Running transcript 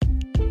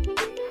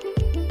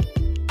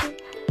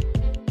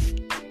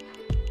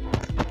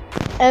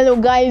Hello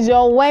guys,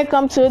 you're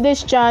welcome to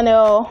this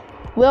channel.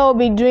 We'll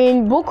be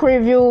doing book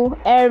review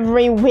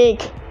every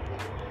week.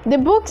 The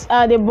books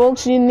are the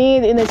books you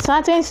need in a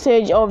certain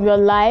stage of your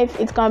life.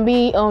 It can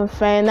be on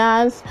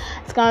finance,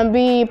 it can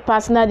be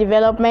personal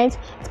development,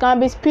 it can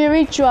be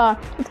spiritual,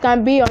 it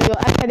can be on your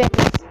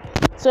academics.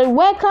 So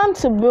welcome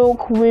to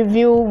book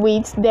review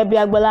with Debbie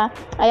Agbola.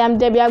 I am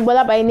Debbie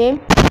Agbola by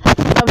name.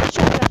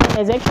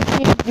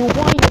 Executive, the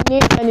one you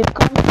need when it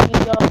comes to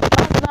your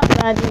personal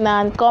branding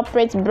and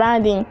corporate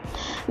branding.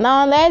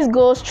 Now let's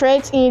go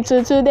straight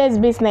into today's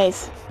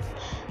business.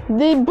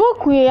 The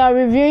book we are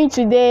reviewing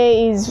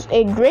today is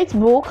a great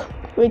book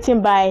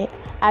written by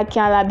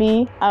Akin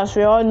Alabi. As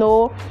we all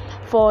know,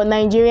 for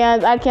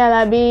Nigerians, Akin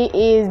Alabi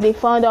is the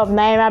founder of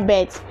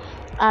NairaBet,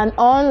 an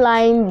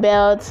online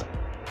bet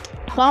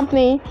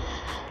company.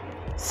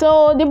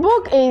 So the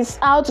book is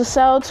how to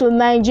sell to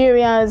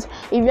Nigerians.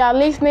 If you are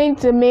listening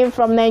to me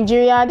from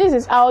Nigeria, this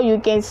is how you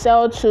can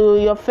sell to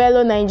your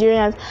fellow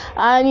Nigerians.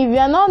 And if you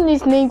are not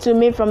listening to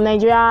me from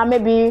Nigeria,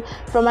 maybe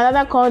from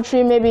another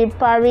country, maybe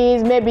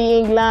Paris, maybe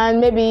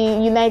England, maybe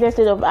United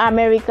States of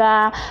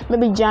America,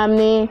 maybe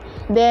Germany,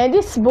 then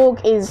this book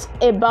is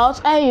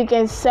about how you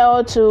can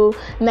sell to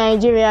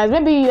Nigerians.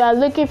 Maybe you are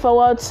looking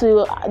forward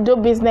to do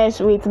business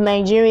with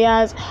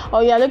Nigerians,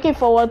 or you are looking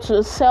forward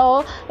to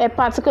sell a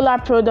particular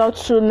product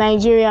to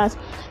Nigerians.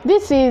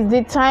 This is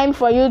the time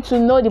for you to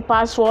know the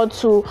password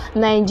to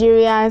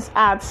Nigerians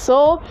ads.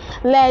 So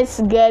let's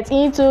get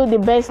into the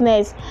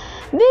business.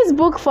 This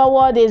book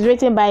forward is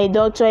written by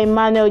Dr.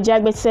 Emmanuel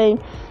Jagbese.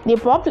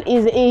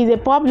 Is a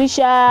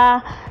publisher,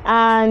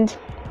 and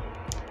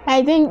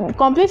I think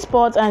Complete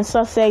Sport and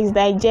Sussex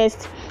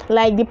Digest,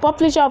 like the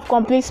publisher of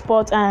Complete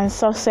Sport and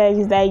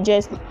Sussex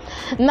Digest.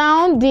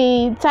 Now,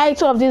 the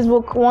title of this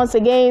book once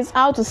again is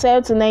How to Sell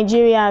to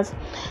Nigerians.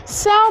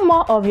 Sell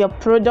more of your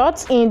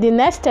products in the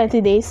next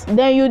 30 days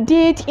than you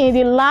did in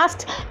the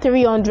last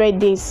 300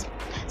 days.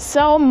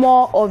 Sell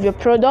more of your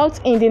products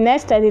in the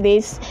next 30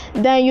 days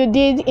than you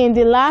did in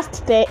the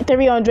last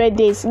 300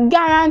 days.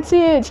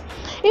 Guaranteed.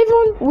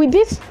 Even with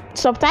this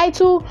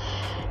subtitle,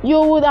 you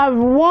would have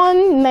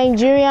won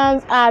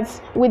Nigerians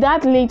ads with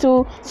that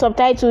little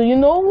subtitle. You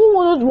know, who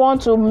would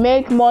want to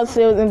make more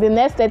sales in the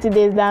next 30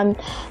 days than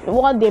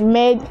what they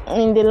made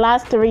in the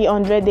last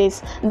 300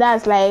 days?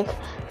 That's like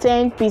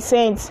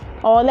 10%,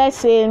 or let's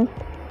say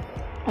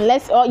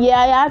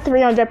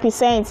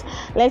 300%.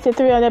 Let's say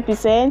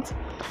 300%.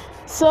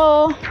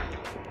 So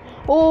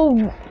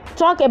we'll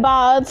talk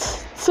about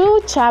two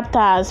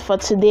chapters for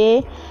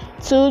today.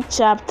 Two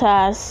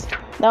chapters.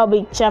 That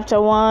will be chapter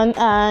 1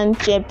 and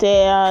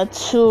chapter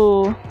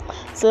 2.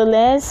 So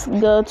let's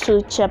go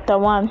to chapter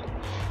 1.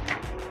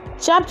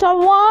 Chapter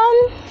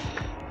 1.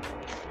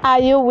 Are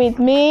you with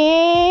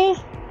me?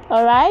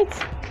 All right.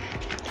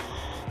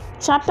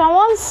 Chapter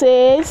 1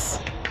 says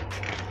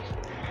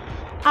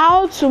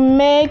how to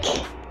make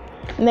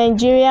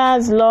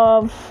Nigerians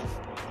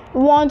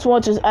want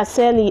what you are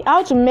selling.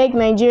 How to make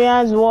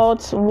Nigerians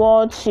want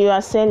what you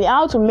are selling.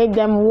 How to make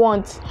them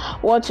want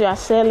what you are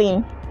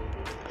selling.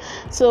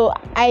 So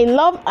I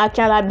love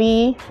Akin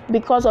Alabi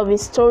because of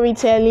his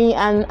storytelling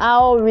and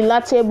how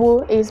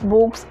relatable his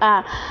books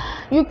are.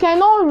 You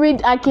cannot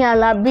read Akin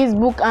Alabi's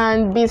book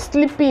and be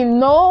sleeping.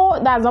 No,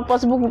 that's not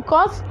possible,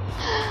 because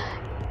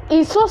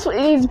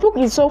his book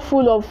is so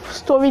full of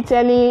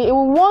storytelling. It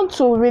will want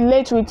to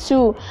relate with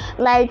you.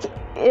 Like,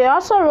 he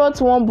also wrote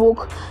one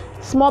book,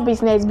 Small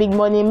Business Big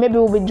Money. Maybe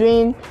we'll be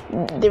doing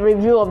the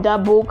review of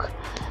that book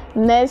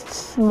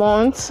next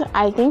month,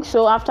 I think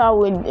so, after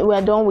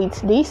we're done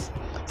with this.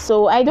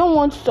 So I don't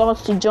want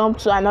us to jump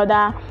to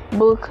another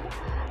book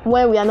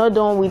when we are not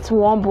done with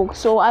one book.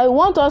 So I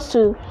want us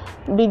to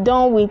be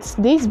done with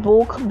this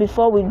book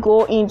before we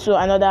go into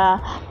another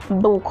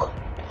book.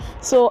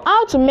 So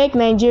how to make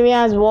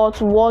Nigerians want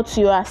what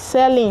you are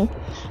selling.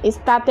 It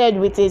started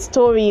with a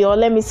story, or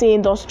let me say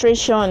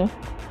illustration.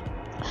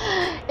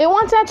 He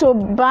wanted to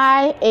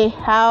buy a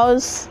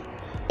house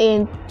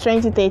in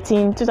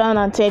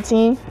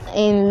 2013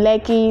 in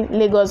Lekki,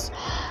 Lagos.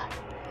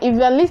 If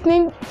you are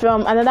listening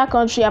from another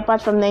country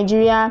apart from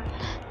Nigeria,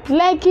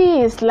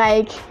 Lekki is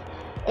like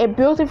a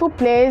beautiful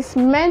place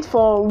meant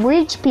for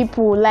rich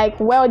people, like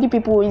wealthy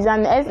people.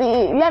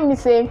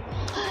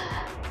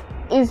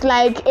 It's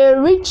like a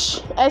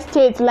rich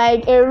estate,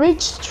 like a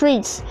rich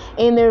street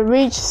in a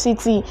rich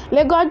city.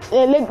 Lagos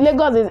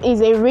is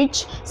a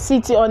rich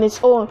city on its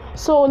own.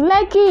 So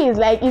Lekki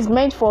is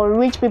meant for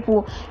rich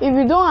people. If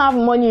you don't have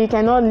money, you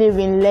cannot live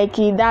in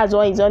Lekki. That's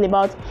what it's all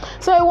about.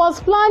 So he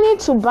was planning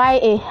to buy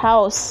a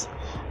house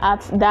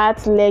at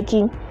that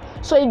Lekki.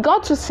 So he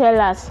got two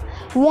sellers.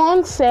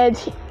 One said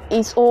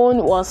his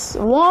own was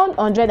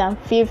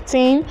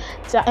 115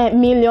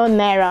 million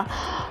naira.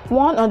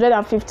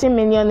 115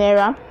 million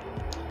naira.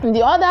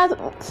 The other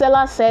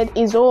seller said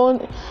his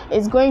own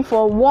is going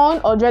for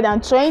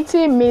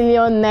 120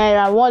 million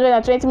naira.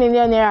 120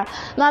 million naira.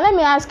 Now let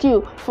me ask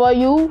you, for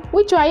you,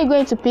 which one are you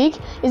going to pick?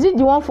 Is it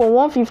the one for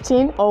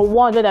 115 or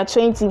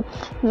 120?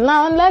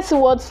 Now let's see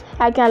what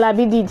Akin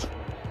Alabi did.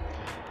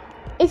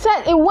 It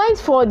said it went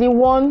for the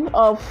one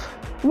of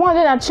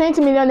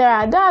 120 million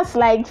naira. That's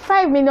like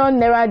 5 million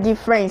naira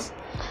difference.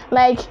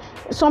 Like,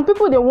 some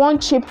people they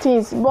want cheap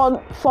things,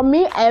 but for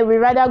me, I would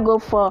rather go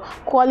for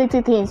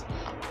quality things.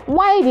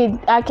 Why did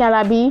Akin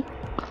Alabi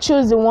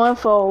choose the one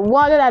for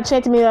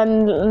 120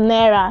 million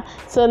naira?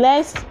 So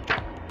let's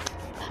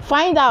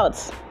find out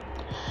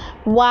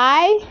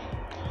why.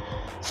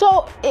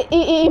 So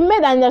he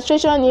made an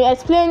illustration. He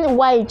explained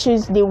why he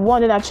chose the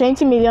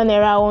 120 million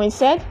naira. When he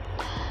said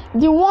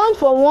the one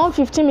for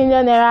 150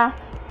 million naira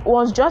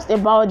was just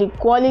about the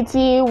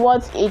quality,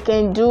 what it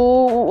can do,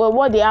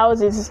 what the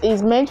house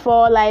is meant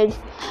for. Like,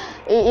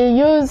 it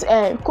used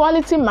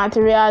quality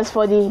materials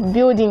for the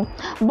building.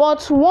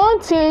 But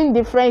one thing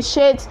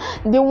differentiates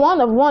the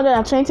one of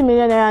 120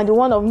 million naira and the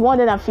one of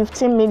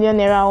 115 million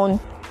naira on.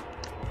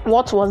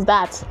 What was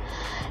that?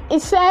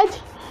 It said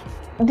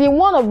the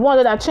one of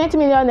 120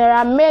 million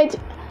naira made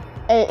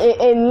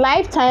a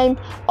lifetime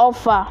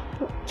offer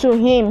to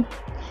him.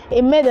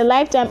 It made a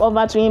lifetime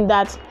offer to him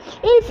that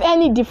if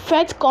any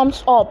defect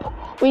comes up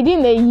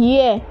within a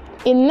year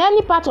in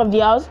any part of the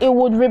house, it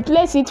would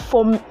replace it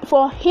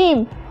for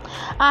him.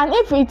 And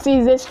if it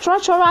is a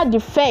structural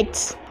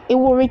defect, it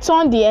will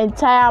return the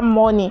entire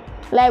money.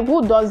 Like,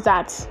 who does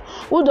that?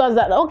 Who does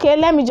that? Okay,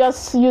 let me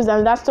just use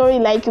another story.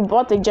 Like, you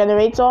bought a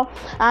generator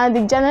and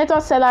the generator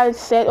seller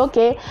said,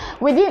 okay,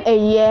 within a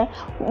year,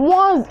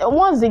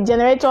 once the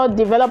generator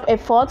develop a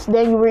fault,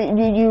 then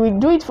you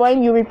do it for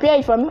him, you repair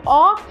it for him.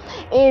 Or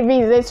if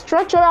it's a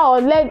structural,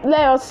 or let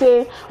us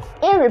say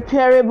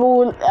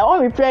unrepairable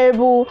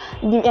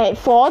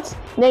fault,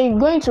 then you're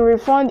going to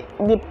refund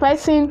the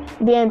person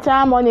the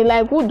entire money.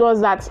 Like, who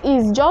does that?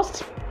 It's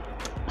just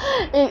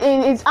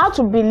it's hard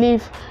to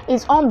believe.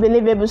 It's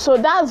unbelievable. So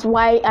that's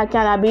why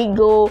Akin Alabi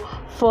go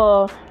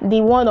for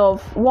the one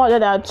of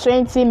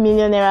 120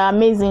 million naira.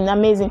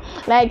 Amazing.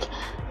 Like,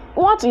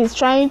 what he's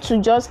trying to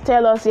just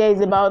tell us here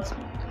is about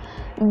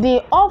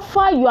the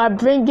offer you are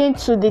bringing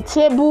to the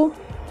table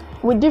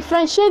will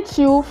differentiate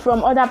you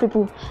from other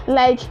people.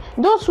 Like,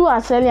 those who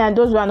are selling and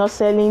those who are not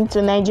selling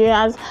to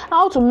Nigerians,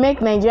 how to make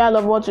Nigeria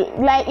love what to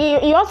like.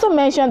 He also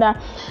mentioned that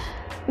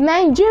we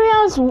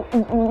Nigerians,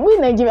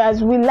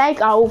 we like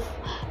awoof.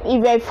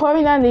 If a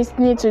foreigner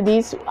listening to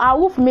this,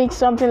 awoof makes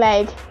something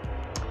like,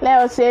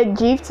 let us say,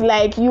 gift.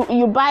 Like,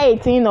 you buy a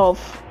thing of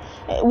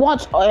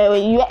what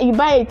you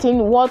buy a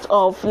thing worth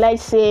of,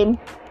 let's say,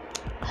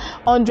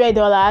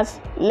 $100.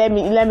 Let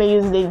me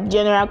use the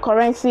general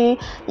currency.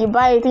 You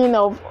buy a thing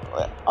of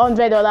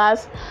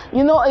 $100.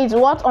 You know it's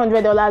worth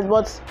 $100,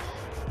 but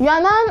you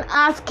are now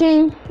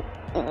asking.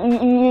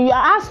 You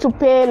are asked to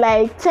pay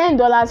like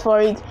 $10 for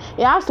it.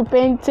 You have to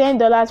pay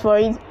 $10 for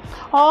it.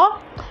 Or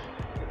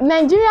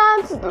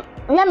Nigerians,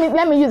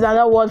 let me use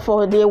another word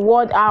for the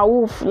word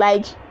awoof.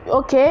 Like,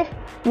 okay,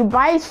 you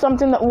buy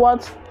something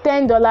worth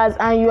 $10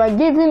 and you are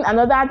giving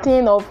another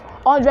thing of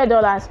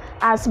 $100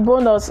 as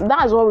bonus.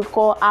 That's what we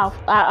call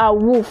a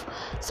woof.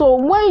 So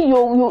when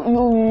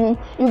you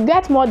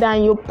get more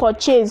than you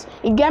purchase,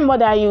 you get more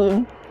than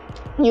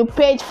you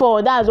paid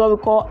for. That's what we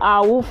call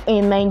a woof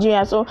in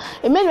Nigeria. So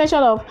it made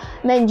mention of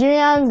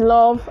Nigerians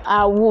love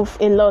a woof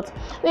a lot.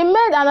 They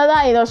made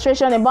another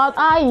illustration about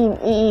how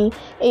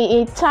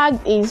he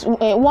tagged his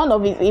one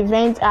of his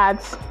events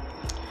at,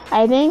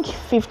 I think,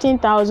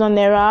 15,000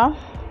 naira.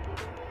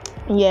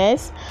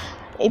 Yes,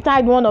 he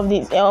tagged one of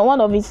his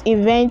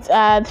events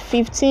at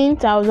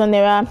 15,000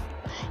 naira.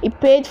 He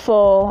paid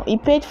for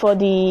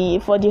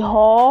the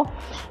hall.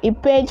 He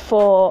paid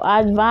for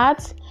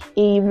adverts.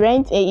 He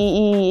rented,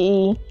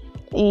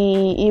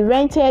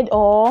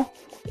 or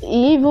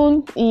he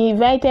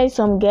invited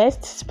some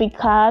guest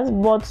speakers.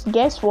 But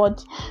guess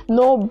what?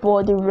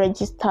 Nobody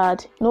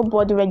registered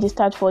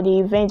for the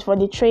event, for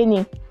the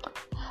training.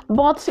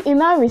 But he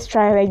now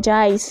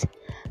re-strategized.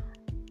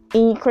 He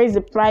increased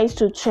the price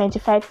to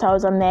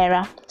 25,000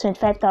 naira,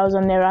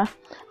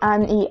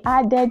 and he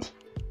added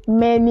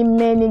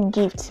many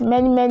gifts,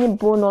 many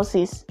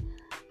bonuses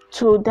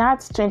to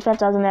that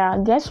 25,000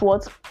 naira. Guess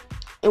what?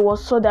 It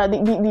was sold out. The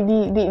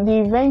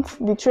event,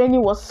 the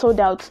training was sold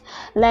out.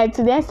 Like,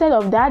 to the extent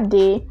of that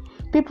day,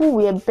 people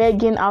were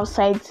begging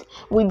outside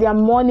with their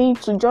money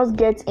to just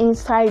get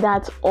inside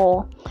that,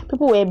 or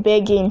people were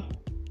begging.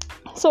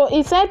 So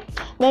he said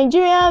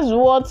Nigerians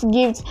want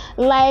gifts.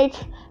 Like,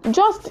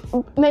 just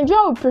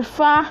Nigeria would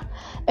prefer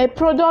a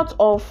product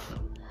of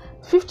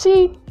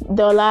 $50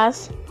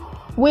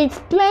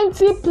 with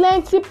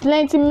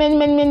plenty,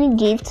 many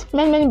gifts,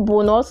 many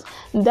bonus,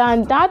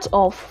 than that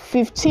of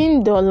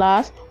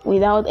 $15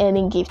 without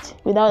any gift,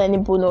 without any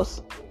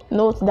bonus.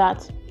 Note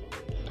that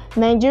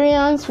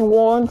Nigerians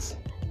want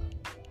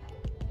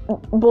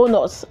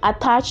bonus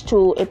attached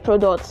to a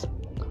product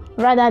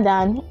rather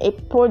than a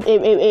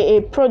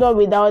product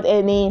without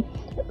any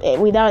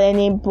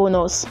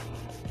bonus.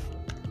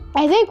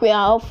 I think we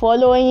are all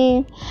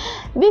following.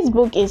 This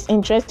book is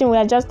interesting. We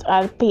are just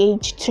at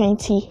page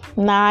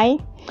 29,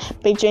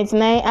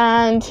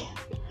 and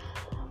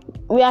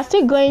we are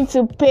still going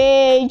to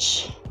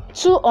page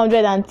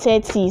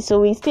 230.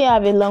 So we still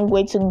have a long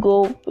way to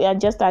go. We are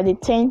just at the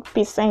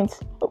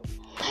 10%.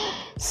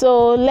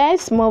 So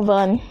let's move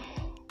on.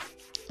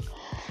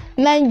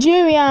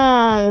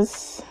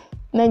 Nigerians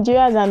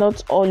are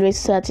not always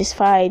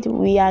satisfied.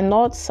 We are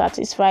not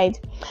satisfied.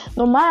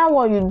 No matter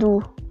what you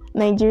do,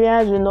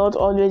 Nigerians will not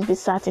always be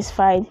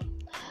satisfied.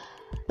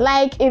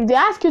 Like if they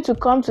ask you to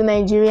come to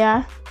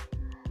Nigeria,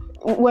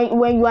 when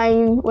you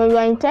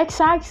are in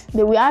Texas,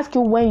 they will ask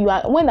you when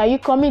are you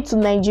coming to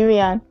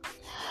Nigeria.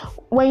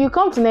 When you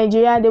come to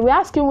Nigeria, they will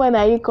ask you when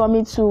are you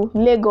coming to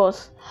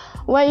Lagos.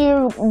 When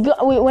you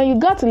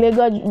got to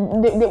Lagos,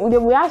 they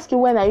will ask you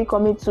when are you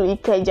coming to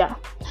Ikeja.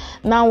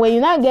 Now when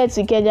you now get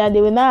to Ikeja,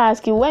 they will now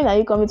ask you when are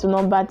you coming to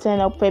number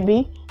 10 of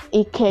Pebi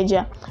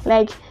Ikeja.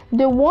 Like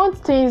they want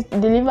things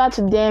delivered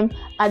to them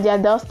at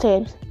their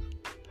doorstep.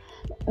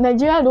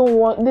 Nigeria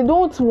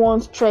don't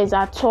want stress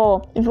at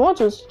all. If you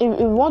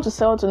want to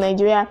sell to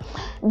Nigeria,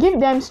 give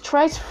them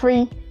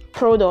stress-free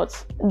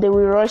products. They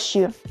will rush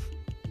you.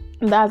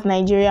 That's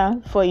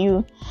Nigeria for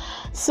you.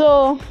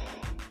 So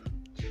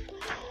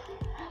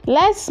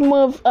let's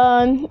move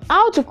on.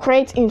 How to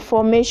create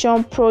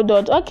information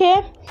product.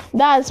 Okay,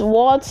 that's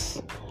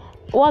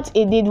what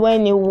he did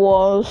when he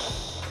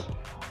was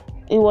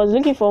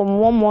looking for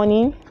more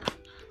money.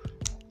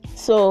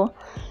 So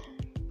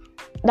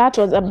that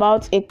was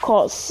about a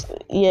course.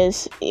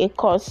 Yes, a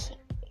course.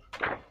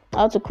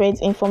 How to create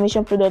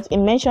information product. He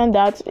mentioned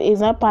that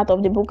it's not part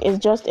of the book. It's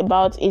just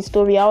about a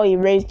story how he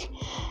raised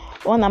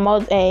one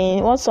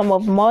sum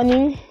of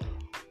money.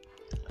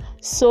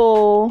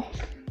 So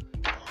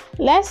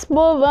let's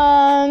move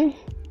on.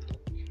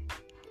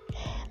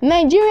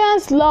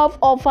 Nigerians love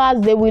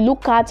offers they will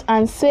look at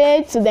and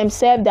say to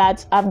themselves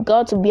that I've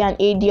got to be an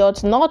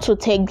idiot not to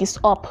take this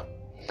up.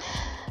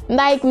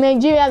 Like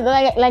Nigerians,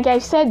 like I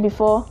said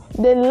before,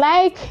 they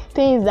like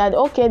things that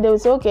they will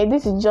say, okay,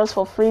 this is just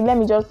for free. Let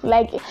me just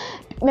like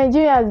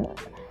Nigerians,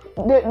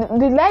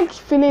 they like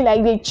feeling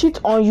like they cheat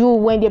on you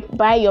when they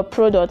buy your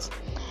products.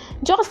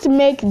 Just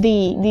make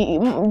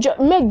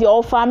the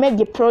offer, make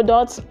the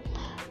products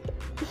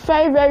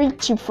very, very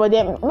cheap for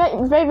them,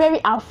 very, very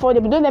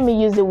affordable. Don't let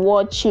me use the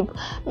word cheap.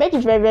 Make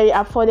it very, very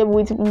affordable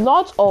with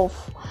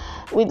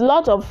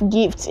lot of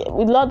gifts,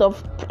 with lot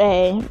of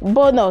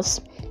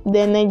bonus. The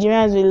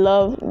Nigerians will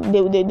love.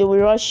 They will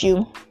rush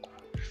you.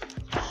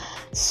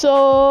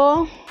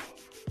 So,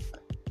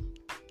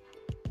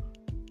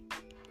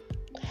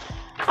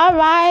 all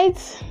right.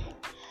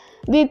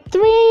 The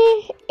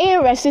 3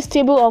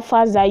 irresistible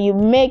offers that you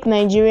make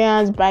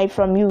Nigerians buy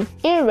from you.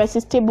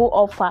 Irresistible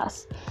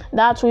offers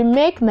that will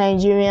make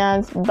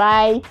Nigerians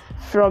buy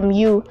from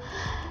you.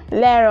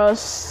 Let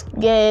us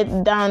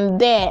get down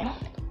there.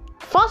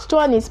 First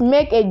one is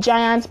make a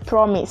giant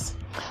promise.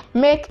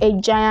 Make a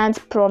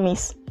giant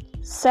promise.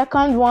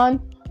 Second one,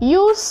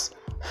 use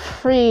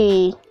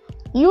free.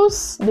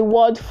 Use the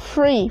word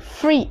free.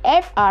 Free.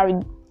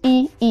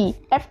 F-R-E-E.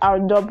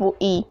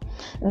 F-R-E-E.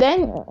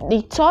 Then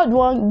the third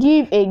one,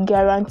 give a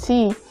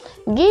guarantee.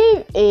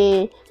 Give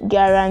a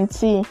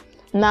guarantee.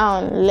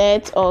 Now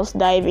let us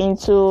dive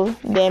into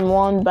them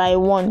one by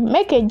one.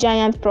 Make a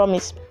giant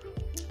promise.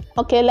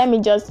 Okay, let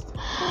me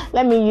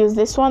use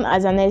this one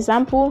as an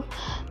example.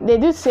 They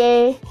do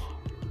say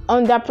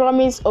under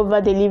promise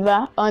over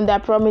deliver. Under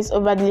promise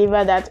over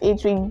deliver, that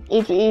it will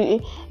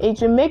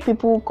make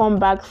people come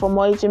back for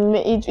more. It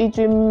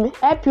will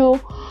help you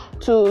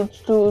to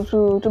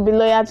be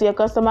loyal to your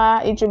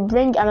customer. It will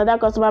bring another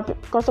customer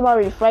will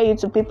refer you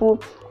to people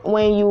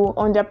when you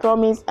under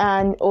promise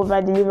and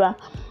over deliver.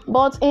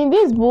 But in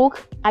this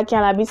book,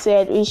 Akialabi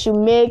said we should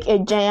make a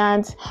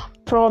giant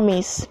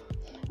promise.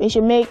 We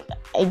should make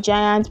a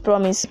giant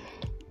promise.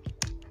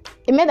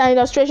 He made an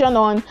illustration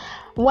on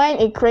when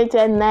he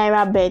created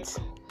NairaBet.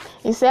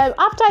 He said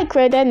after he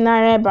created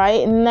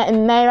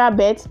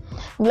NairaBet,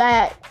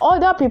 like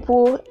other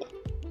people,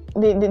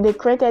 they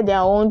created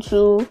their own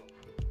two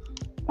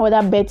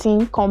other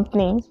betting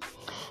companies.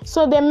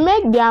 So they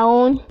make their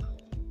own,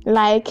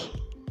 like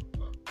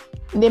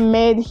they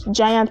made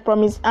giant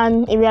promise,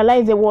 and he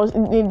realized they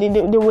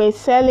were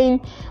selling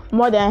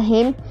more than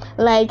him.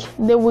 Like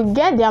they would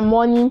get their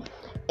money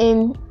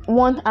in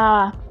 1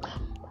 hour.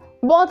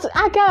 But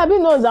Akialabi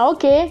knows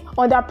that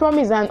under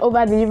promise and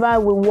over deliver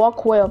will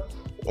work well.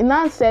 He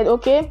now said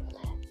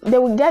they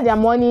will get their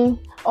money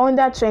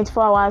under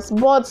 24 hours,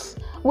 but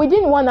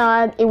within 1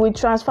 hour it will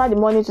transfer the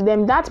money to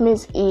them. That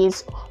means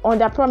is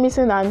under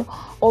promising and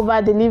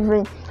over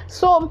delivering.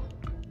 So,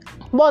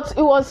 but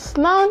it was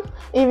now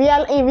he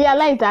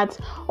realized that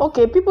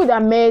people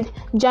that made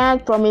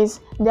giant promise,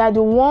 they are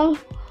the one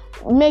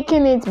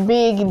making it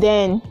big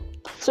then.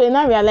 So he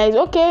now realized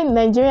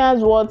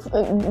Nigerians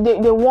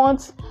they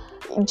want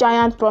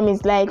giant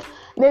promise. Like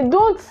they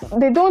won't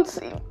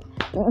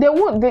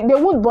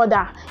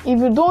bother if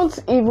you don't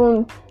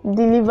even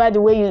deliver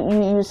the way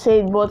you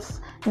said, but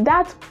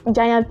that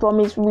giant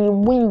promise will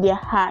win their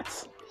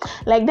hearts.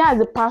 Like that's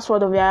the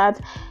password of your heart.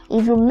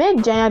 If you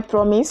make giant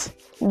promise,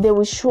 they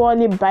will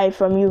surely buy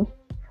from you.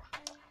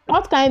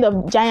 What kind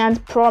of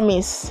giant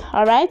promise?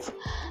 All right,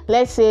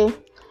 let's say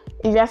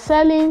if you're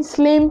selling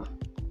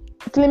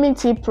slimming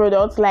tea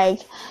products,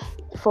 like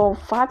for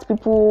fat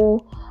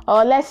people,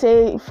 or let's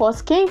say for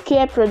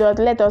skincare product,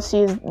 let us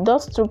use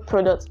those two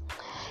products.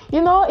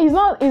 It's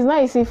not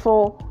easy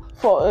for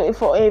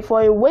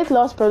a weight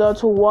loss product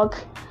to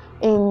work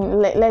in,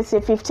 let's say,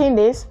 15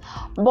 days.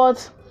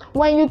 But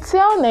when you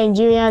tell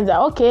Nigerians that,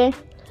 okay,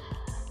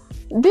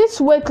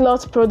 this weight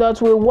loss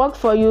product will work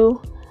for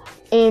you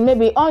in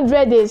maybe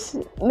 100 days,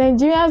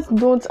 Nigerians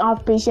don't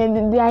have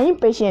patience. They are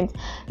impatient.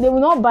 They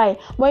will not buy.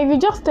 But if you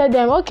just tell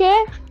them,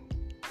 okay,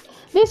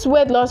 this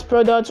weight loss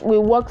product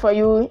will work for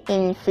you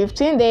in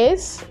 15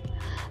 days,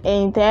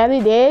 in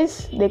 30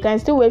 days, they can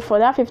still wait for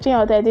that 15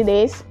 or 30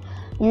 days.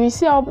 You will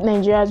see how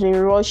Nigerians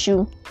will rush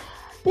you.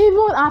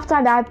 Even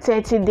after that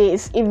 30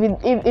 days,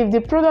 if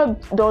the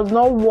product does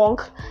not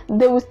work,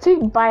 they will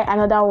still buy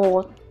another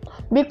one,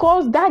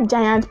 because that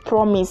giant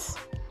promise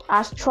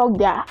has struck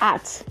their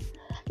heart.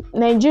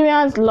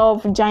 Nigerians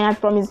love giant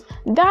promise.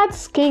 That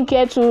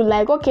skincare too,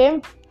 like, okay,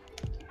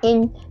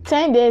 in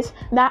 10 days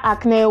that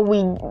acne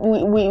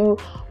will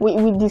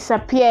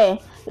disappear,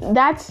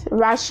 that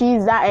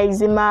rashes, that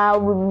eczema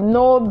will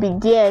no be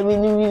there,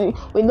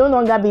 will no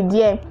longer be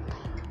there.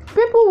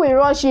 People will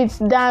rush it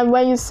than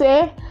when you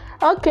say,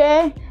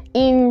 okay,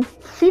 in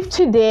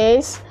 50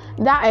 days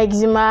that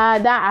eczema,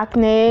 that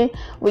acne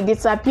will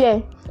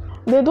disappear.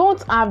 They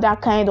don't have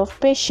that kind of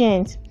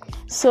patience.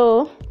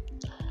 So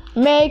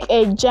make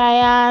a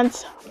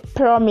giant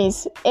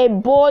promise, a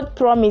bold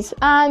promise,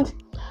 and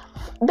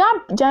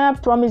that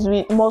giant promise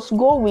must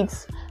go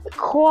with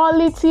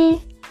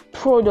quality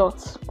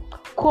products.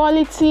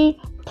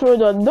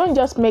 Don't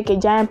just make a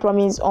giant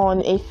promise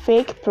on a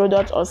fake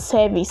product or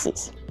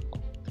services.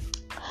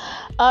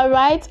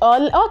 Alright,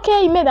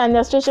 okay, you made an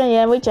illustration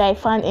here which I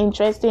found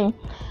interesting.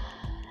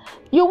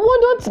 You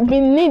wouldn't be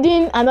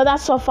needing another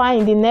sofa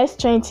in the next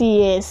 20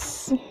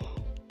 years.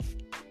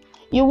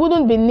 You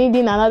wouldn't be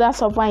needing another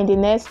sofa in the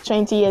next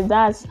 20 years.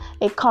 That's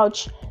a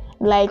couch,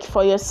 like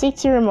for your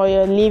sitting room or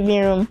your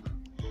living room.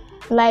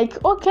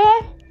 Like, okay,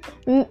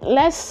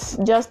 let's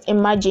just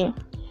imagine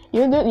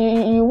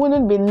you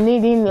wouldn't be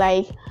needing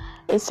like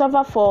a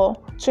sofa for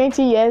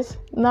 20 years.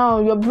 Now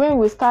your brain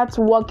will start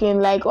working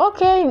like,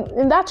 okay,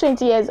 in that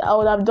 20 years I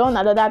would have done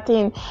another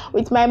thing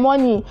with my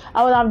money.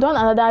 I would have done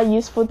another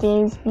useful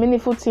things,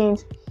 meaningful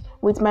things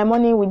with my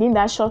money within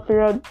that short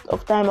period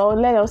of time, or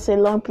let us say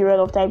long period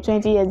of time,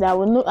 20 years. I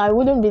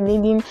wouldn't be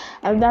needing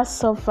another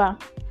sofa.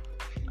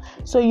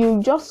 So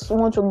you just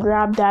want to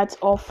grab that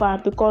offer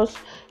because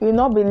you will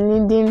not be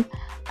needing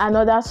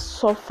another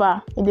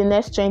sofa in the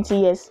next 20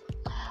 years.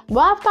 But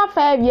after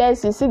 5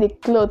 years, you see the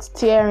clothes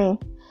tearing.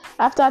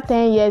 After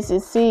 10 years, you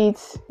see it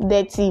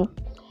dirty.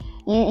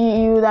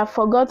 You would have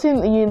forgotten.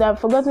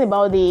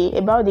 About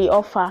the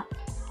offer.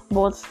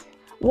 But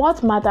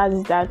what matters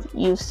is that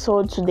you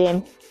sold to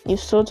them.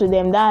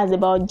 That is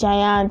about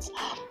giant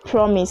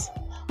promise.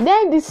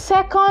 Then the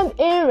second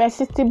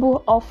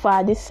irresistible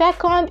offer.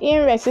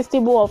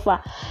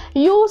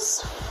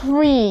 Use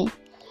free.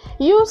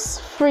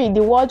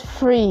 The word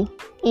free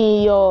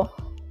in your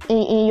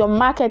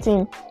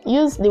marketing.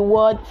 Use the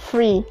word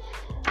free.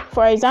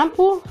 For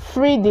example,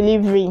 free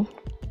delivery.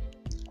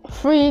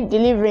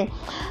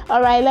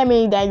 All right, let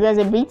me digress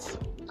a bit.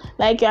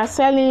 Like you are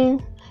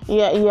selling.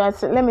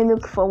 Let me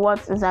look for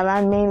what is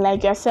around me.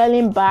 Like you're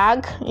selling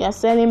bag.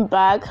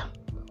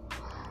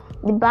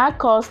 The bag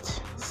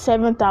costs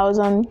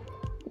 7,000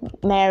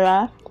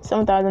 naira,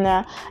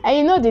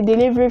 and the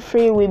delivery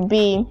fee will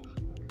be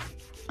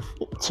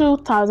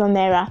 2,000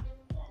 naira.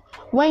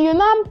 When you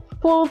now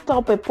put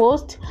up a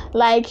post,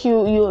 like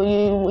you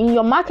in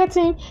your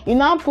marketing, you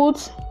now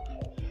put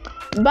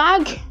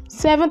bag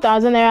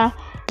 7,000 naira,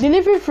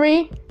 delivery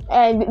free,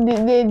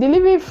 the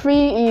delivery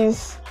fee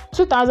is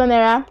 2,000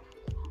 naira.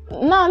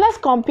 Now let's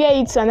compare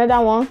it to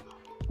another one.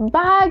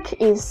 Bag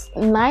is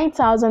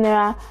 9,000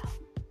 naira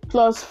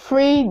plus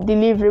free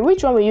delivery.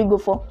 Which one will you go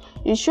for?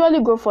 You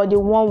surely go for the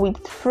one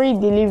with free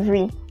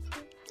delivery.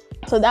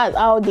 So that's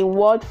how the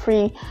word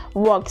free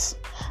works.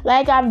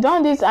 Like I've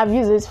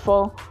used this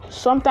for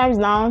sometimes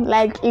now.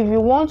 Like if you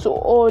want to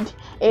hold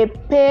a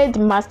paid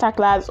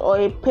masterclass or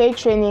a paid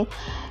training,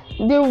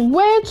 the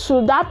way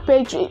to that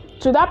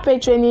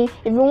paid training,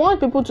 if you want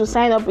people to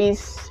sign up,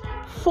 is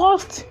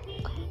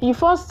you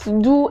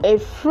first do a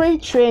free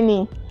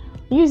training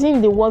using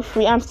the word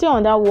free. I'm still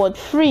on that word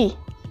free,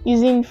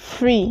 using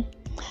free.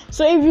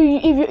 So if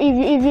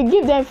you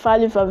give them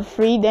value for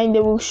free, then they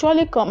will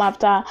surely come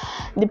after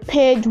the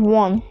paid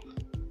one.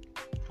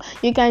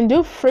 You can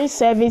do free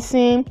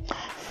servicing,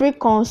 free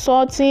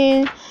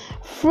consulting,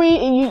 free.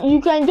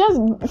 You can just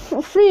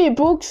free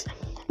books,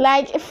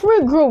 like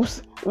free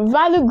groups,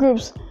 value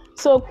groups.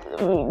 So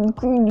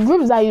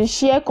groups that you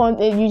share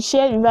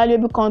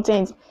valuable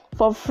content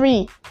for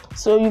free.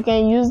 So you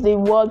can use the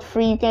word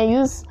free. You can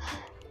use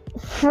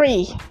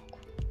free.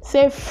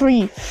 Say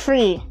free.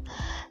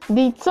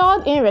 The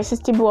third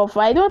irresistible offer.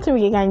 I don't think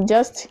we can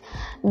just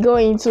go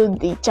into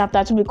the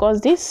chapter 2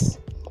 because this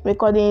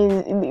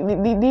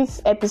recording.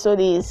 This episode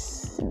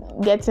is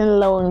getting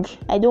long.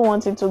 I don't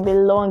want it to be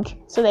long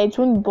so that it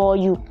won't bore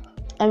you.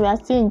 And we are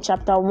still in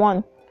chapter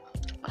 1.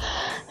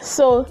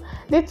 So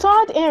the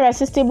third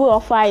irresistible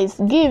offer is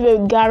give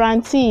a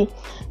guarantee.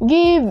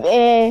 Give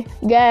a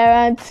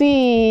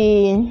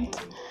guarantee.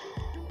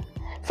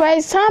 For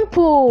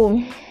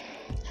example,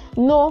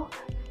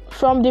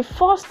 from the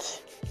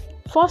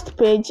first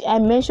page I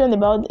mentioned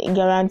about a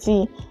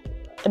guarantee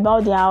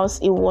about the house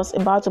it was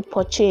about to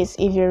purchase,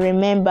 if you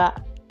remember.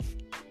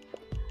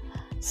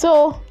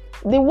 So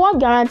the word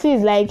guarantee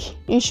is like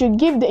you should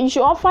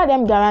offer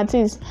them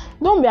guarantees.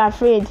 Don't be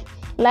afraid.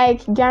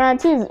 Like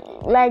guarantees,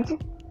 like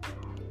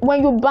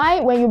when you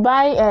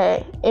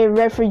buy a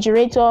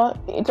refrigerator,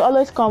 it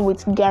always comes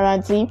with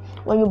guarantee.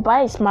 When you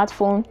buy a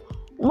smartphone,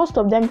 most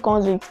of them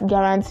comes with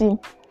guarantee.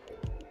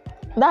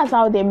 That's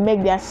how they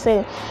make their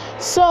sale.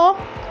 So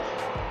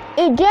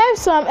it gave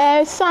some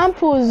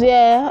samples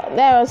here.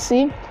 Let us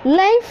see.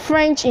 Learn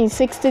French in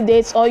 60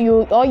 days or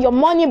your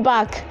money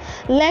back.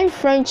 Learn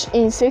French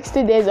in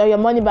 60 days or your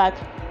money back.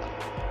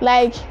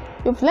 Like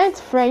you've learned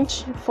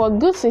French for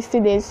good 60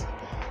 days.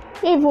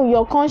 Even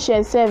your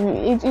conscience self,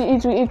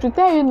 it will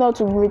tell you not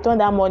to return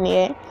that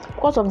money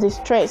because of the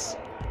stress.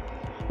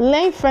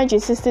 Learn French in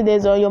 60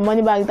 days or your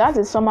money back. That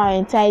is somehow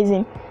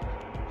enticing.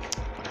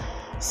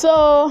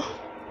 So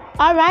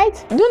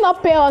alright, do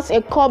not pay us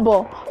a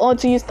kobo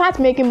until you start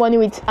making money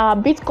with our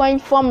Bitcoin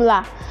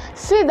formula.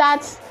 See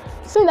that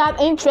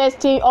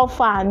interesting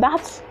offer,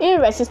 that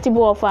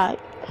irresistible offer,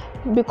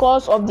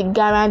 because of the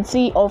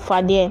guarantee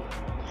offer there.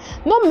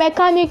 No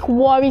mechanic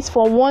worries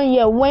for 1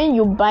 year when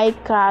you buy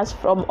cars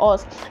from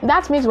us.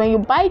 That means when you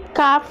buy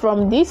car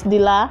from this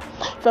dealer,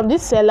 from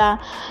this seller,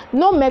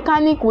 no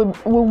mechanic will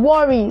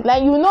worry.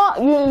 Like you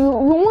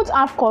won't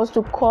have cause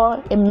to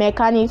call a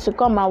mechanic to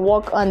come and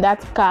work on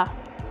that car.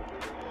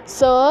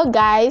 So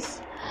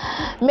guys,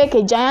 make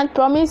a giant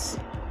promise,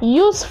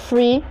 use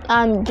free,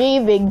 and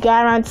give a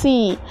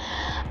guarantee.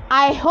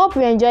 I hope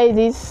you enjoyed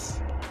this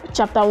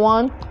chapter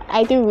 1.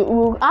 I think we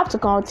will have to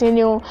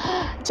continue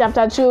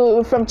chapter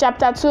 2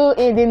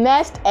 in the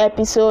next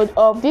episode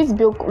of this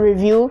book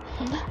review.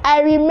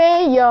 I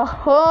remain your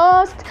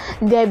host,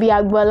 Debbie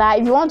Agbola.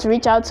 If you want to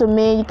reach out to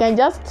me, you can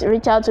just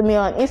reach out to me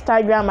on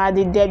Instagram at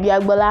the Debbie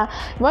Agbola.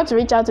 If you want to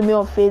reach out to me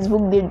on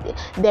Facebook,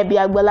 the Debbie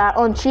Agbola,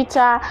 on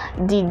Twitter,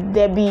 the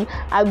Debbie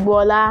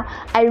Agbola.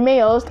 I remain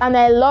your host, and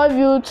I love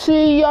you to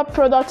your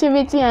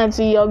productivity and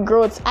to your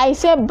growth. I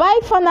say bye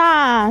for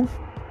now.